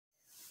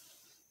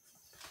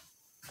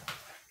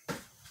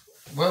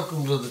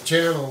Welcome to the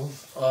channel.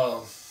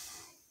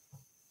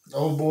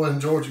 Old Boy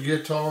and Georgia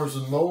Guitars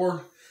and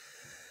More.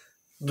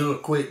 Do a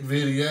quick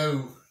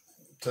video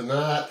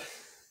tonight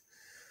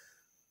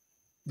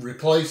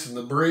replacing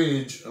the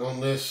bridge on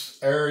this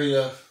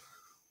area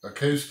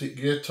acoustic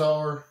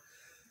guitar.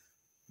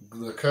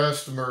 The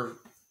customer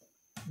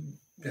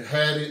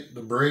had it,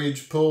 the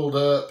bridge pulled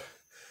up,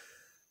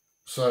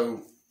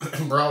 so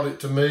brought it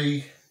to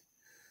me.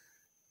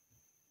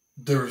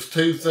 There was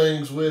two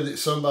things with it.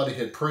 Somebody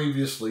had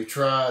previously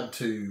tried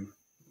to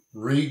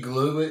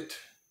re-glue it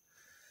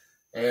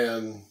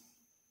and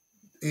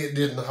it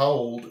didn't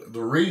hold.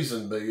 The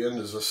reason being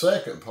is the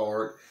second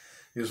part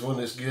is when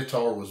this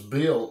guitar was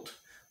built,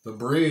 the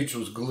bridge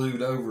was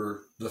glued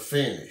over the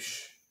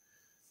finish,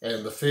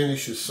 and the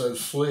finish is so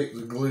slick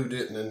the glue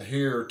didn't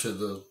adhere to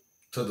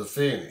the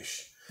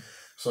finish.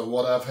 So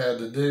what I've had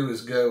to do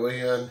is go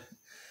in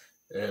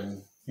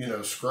and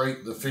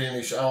scrape the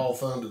finish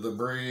off under the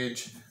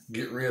bridge,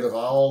 get rid of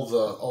all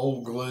the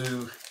old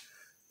glue,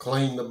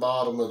 clean the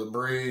bottom of the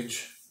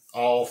bridge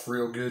off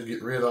real good,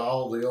 get rid of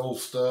all the old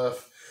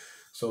stuff.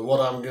 So what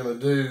I'm going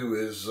to do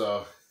is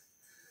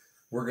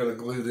we're going to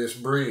glue this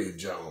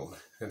bridge on.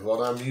 And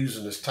what I'm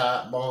using is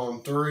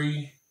Titebond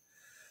 3.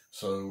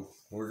 So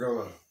we're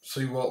going to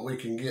see what we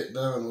can get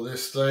done with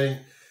this thing.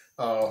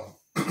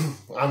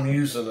 I'm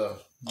using a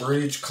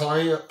bridge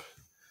clamp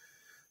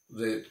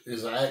that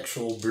is an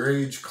actual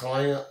bridge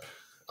clamp.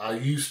 I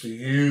used to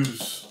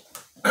use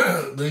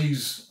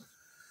these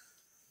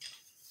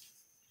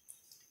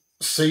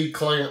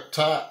C-clamp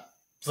type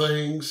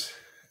things,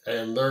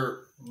 and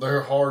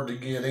they're hard to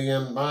get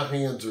in. My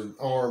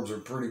arms are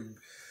pretty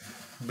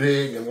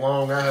big and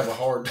long. I have a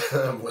hard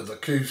time with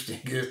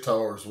acoustic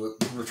guitars.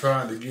 We're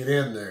trying to get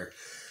in there.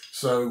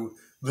 So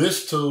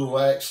this tool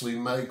actually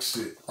makes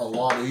it a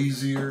lot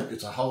easier.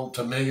 It's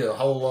to me a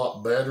whole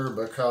lot better,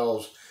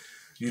 because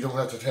you don't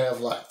have to have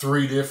like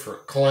 3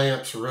 different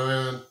clamps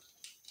run.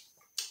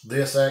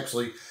 This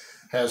actually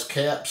has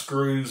cap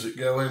screws that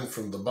go in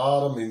from the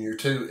bottom in your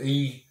 2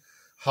 E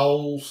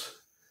holes,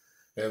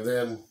 and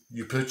then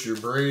you put your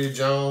bridge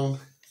on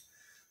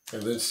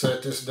and then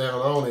set this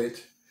down on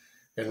it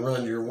and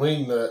run your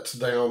wing nuts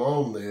down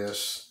on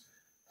this,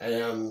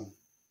 and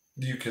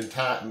you can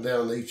tighten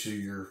down each of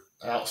your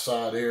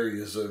outside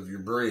areas of your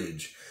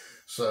bridge.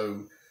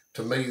 So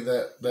to me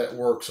that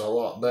works a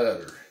lot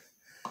better.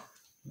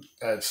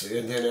 And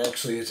then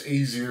actually it's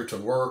easier to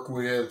work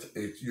with.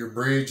 Your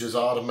bridge is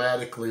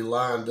automatically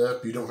lined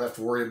up. You don't have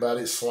to worry about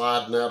it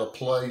sliding out of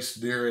place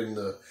during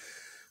the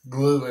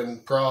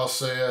gluing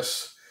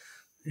process.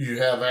 You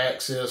have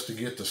access to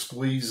get the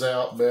squeeze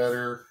out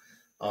better.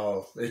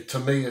 To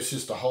me, it's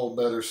just a whole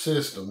better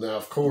system. Now,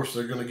 of course,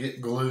 they're going to get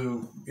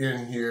glue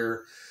in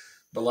here,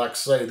 but like I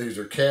say, these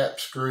are cap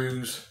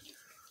screws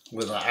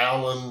with an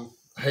Allen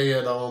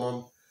head on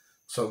them.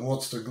 So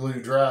once the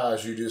glue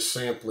dries, you just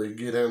simply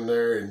get in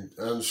there and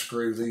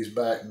unscrew these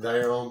back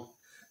down.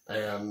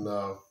 And,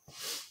 to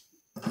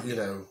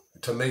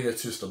me,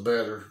 it's just a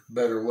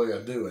better way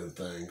of doing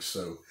things.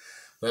 So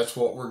that's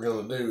what we're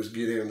going to do, is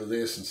get into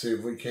this and see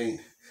if we can't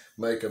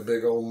make a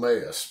big old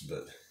mess.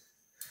 But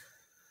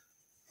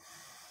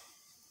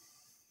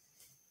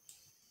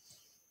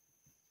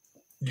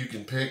you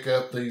can pick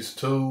up these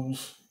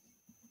tools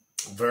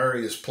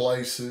various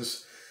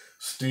places.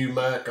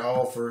 StewMac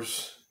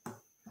offers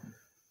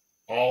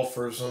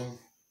them.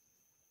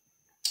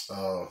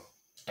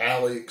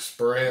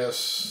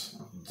 AliExpress,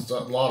 a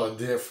lot of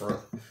different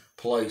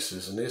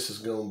places, and this is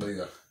going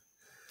to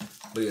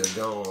be a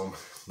gone.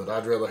 But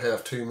I'd rather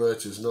have too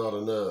much is not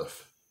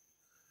enough.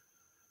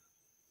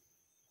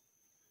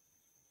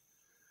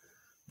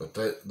 But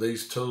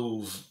these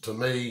tools, to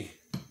me,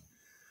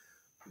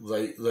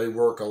 they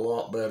work a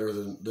lot better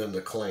than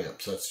the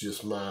clamps. That's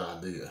just my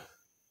idea.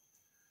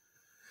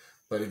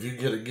 But if you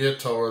get a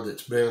guitar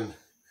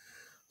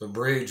the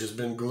bridge has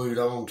been glued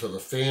on to the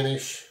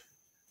finish,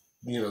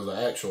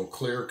 the actual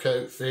clear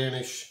coat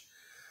finish,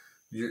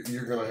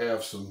 you're going to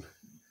have some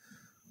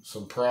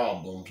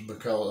problems,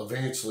 because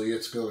eventually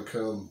it's going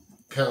to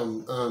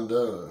come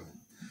undone.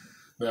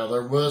 Now,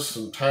 there was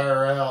some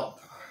tear out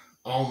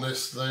on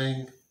this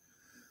thing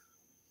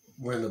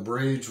when the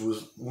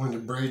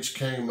bridge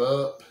came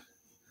up,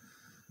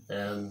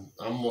 and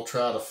I'm going to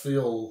try to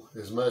fill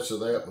as much of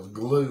that with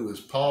glue as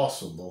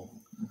possible,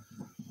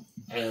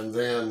 and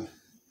then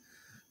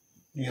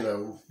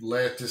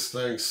let this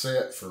thing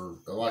set for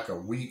like a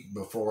week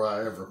before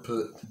I ever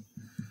put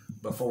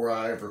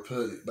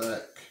it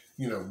back,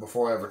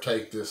 before I ever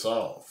take this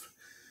off.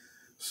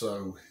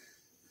 So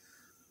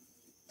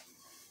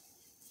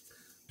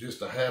just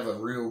to have a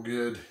real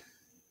good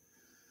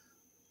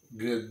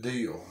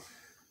deal.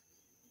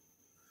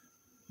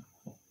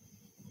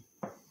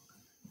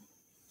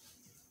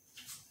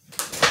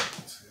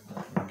 Let's see if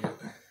I can get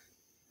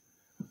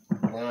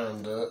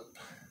lined up.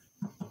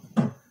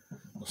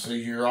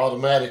 See, you're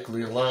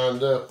automatically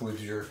lined up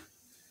with your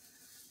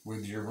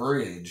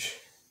bridge.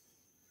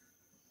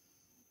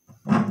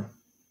 And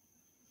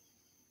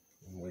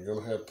we're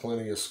going to have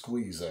plenty of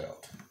squeeze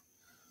out.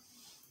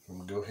 I'm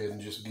going to go ahead and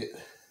just get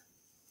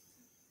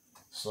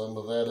some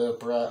of that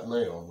up right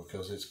now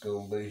because it's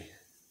going to be,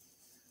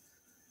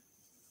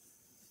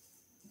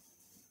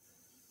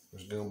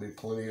 there's going to be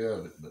plenty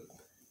of it, but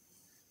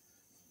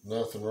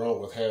nothing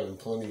wrong with having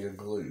plenty of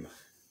glue.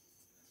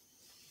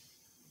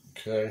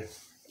 Okay,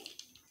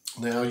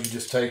 now you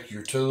just take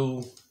your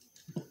tool.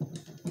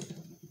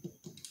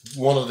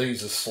 One of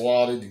these is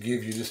slotted to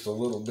give you just a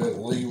little bit of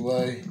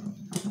leeway.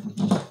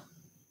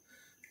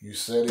 You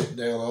set it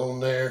down on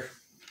there.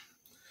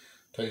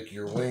 Take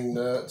your wing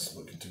nuts,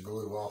 look at the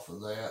glue off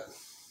of that.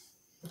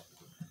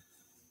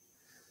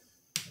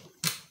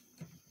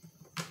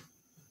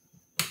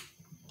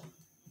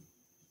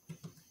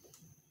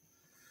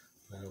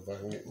 Now if I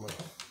can get my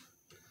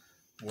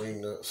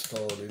wing nut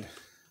started.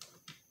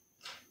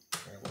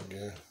 There we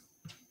go.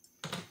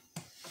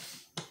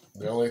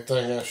 The only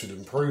thing I should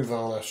improve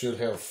on, I should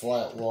have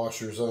flat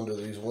washers under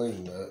these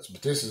wing nuts.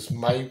 But this is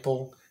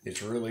maple.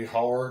 It's really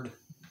hard.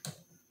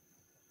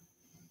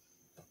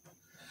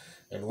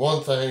 And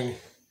one thing,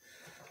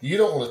 you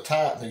don't want to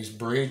tighten these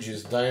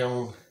bridges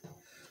down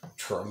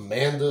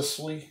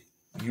tremendously.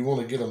 You want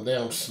to get them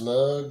down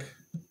snug,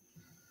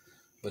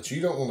 but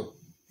you don't want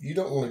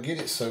to get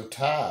it so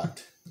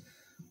tight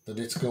that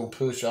it's going to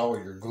push all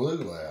your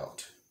glue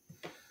out.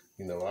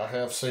 You know, I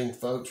have seen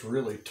folks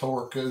really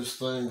torque those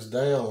things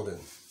down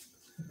and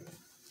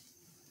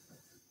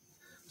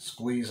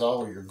squeeze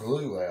all your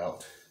glue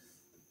out.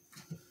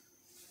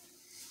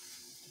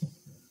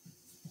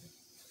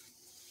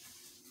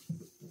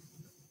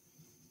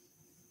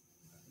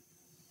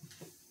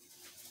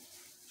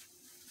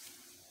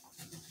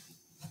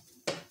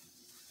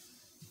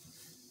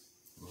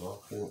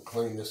 I'll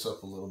clean this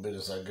up a little bit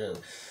as I go.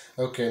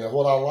 Okay, now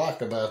what I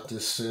like about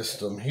this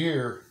system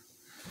here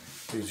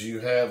is you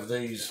have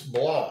these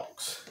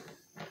blocks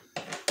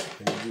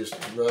and you just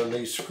run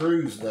these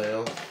screws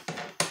down.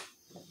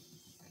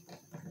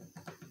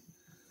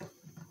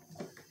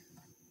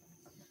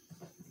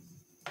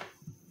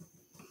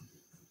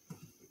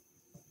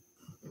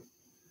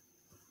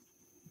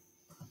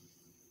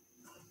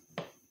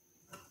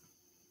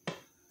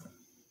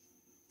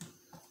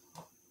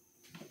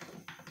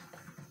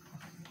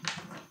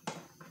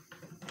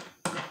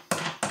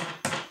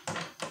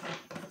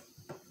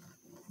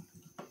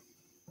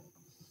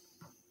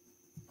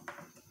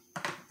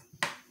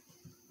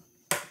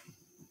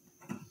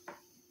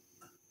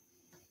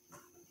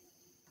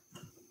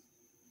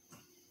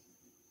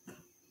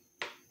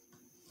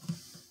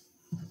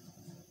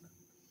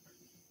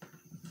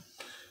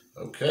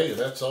 Okay,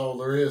 that's all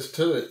there is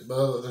to it,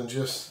 other than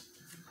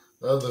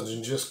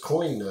just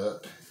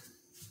cleanup.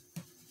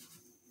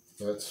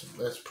 That's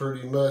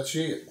pretty much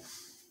it.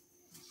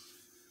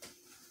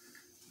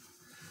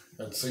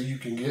 And so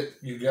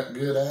you got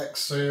good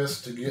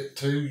access to get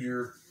to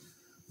your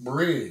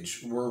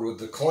bridge, where with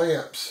the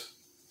clamps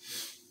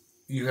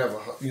you have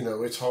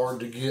it's hard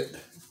to get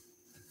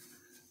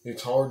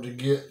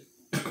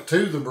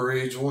to the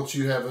bridge once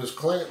you have those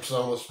clamps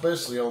on,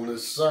 especially on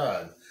this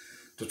side,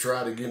 to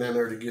try to get in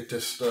there to get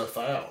this stuff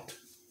out.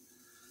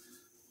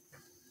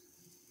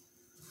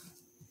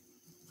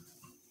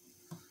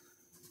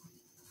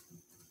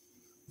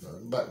 I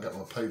about got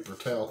my paper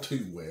towel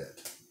too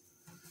wet.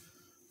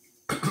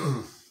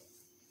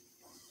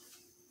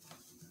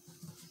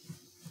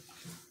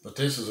 But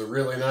this is a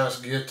really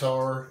nice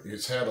guitar.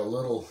 It's got a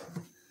little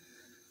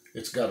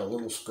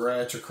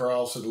scratch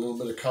across it, a little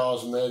bit of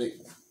cosmetic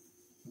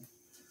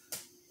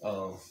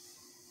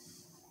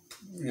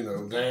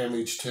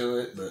damage to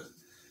it, but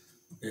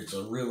it's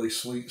a really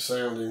sweet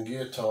sounding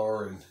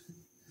guitar, and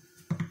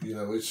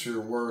it's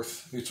sure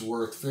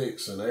worth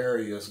fixing.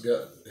 Area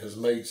has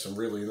made some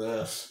really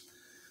nice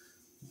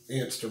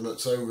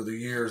instruments over the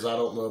years. I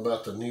don't know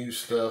about the new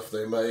stuff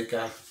they make.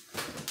 I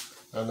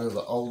know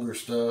the older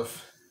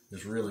stuff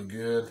is really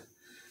good.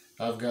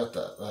 I've got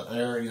that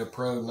Area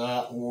Pro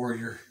Night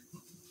Warrior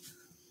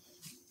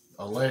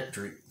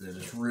electric that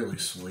is really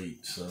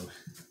sweet. So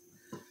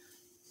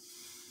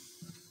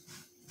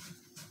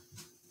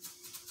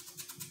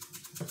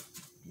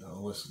now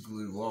let's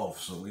glue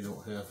off so we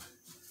don't have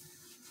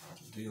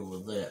to deal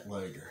with that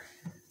later.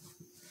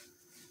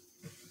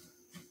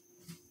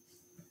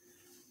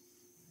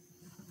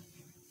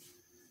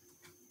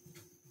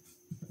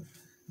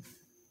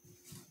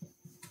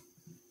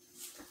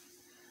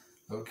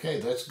 Okay,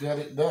 that's got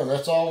it done.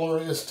 That's all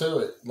there is to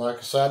it. Like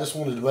I said, I just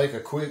wanted to make a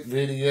quick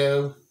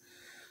video,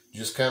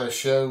 just kind of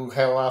show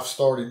how I've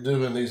started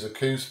doing these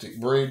acoustic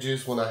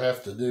bridges when I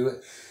have to do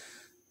it.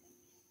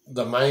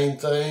 The main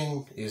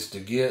thing is to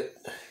get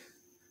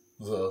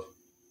the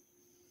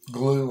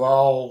glue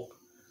all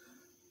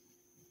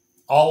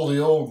the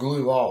old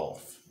glue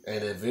off.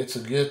 And if it's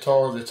a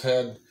guitar that's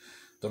had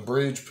the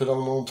bridge put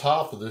on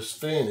top of this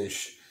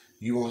finish,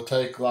 you want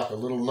to take like a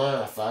little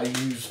knife. I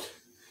used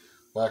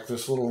like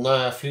this little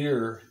knife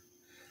here,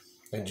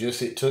 and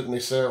it took me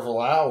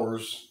several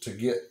hours to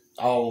get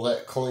all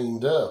that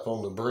cleaned up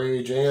on the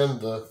bridge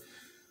and the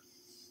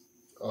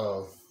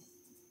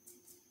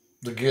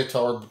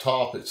guitar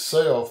top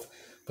itself.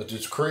 But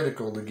it's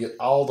critical to get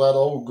all that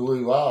old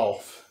glue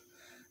off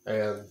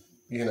and,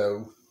 you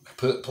know,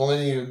 put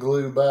plenty of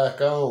glue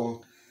back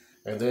on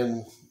and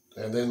then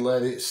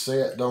let it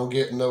set. Don't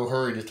get in no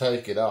hurry to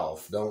take it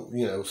off. Don't,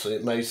 you know, so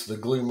the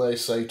glue may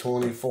say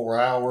 24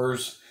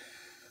 hours,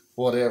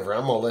 whatever.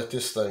 I'm gonna let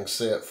this thing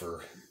set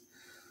for,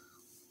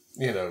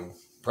 you know,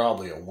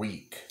 probably a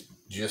week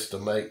just to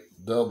make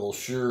double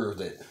sure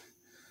that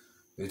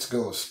it's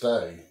gonna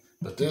stay.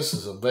 But this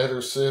is a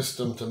better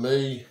system to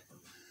me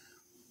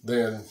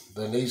than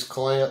these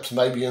clamps.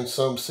 Maybe in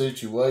some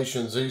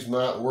situations these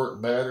might work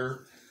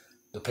better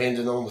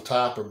depending on the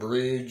type of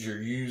bridge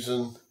you're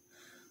using,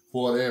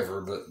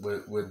 whatever.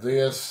 But with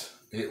this,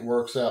 it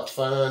works out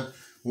fine.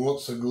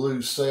 Once the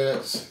glue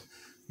sets,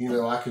 you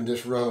know, I can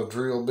just run a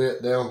drill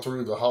bit down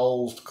through the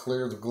holes to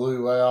clear the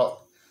glue out,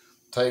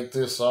 take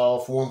this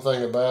off. One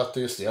thing about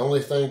this, the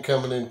only thing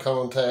coming in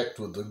contact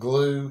with the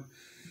glue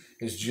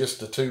is just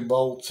the 2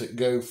 bolts that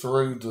go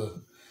through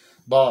the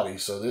body.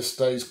 So this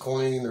stays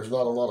clean. There's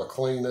not a lot of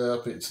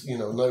cleanup. It's, you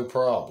know, no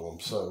problem.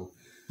 So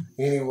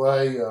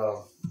anyway,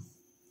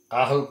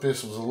 I hope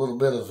this was a little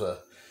bit of a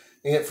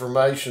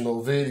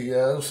informational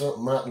video.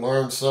 Something might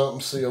learn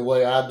something, see a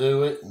way I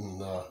do it.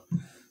 And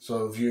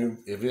so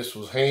if this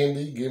was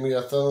handy, give me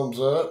a thumbs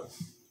up.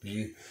 If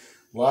you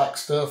like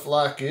stuff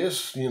like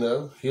this, you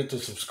know, hit the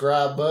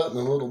subscribe button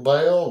and little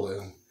bell.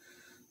 And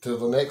till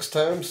the next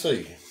time,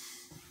 see you.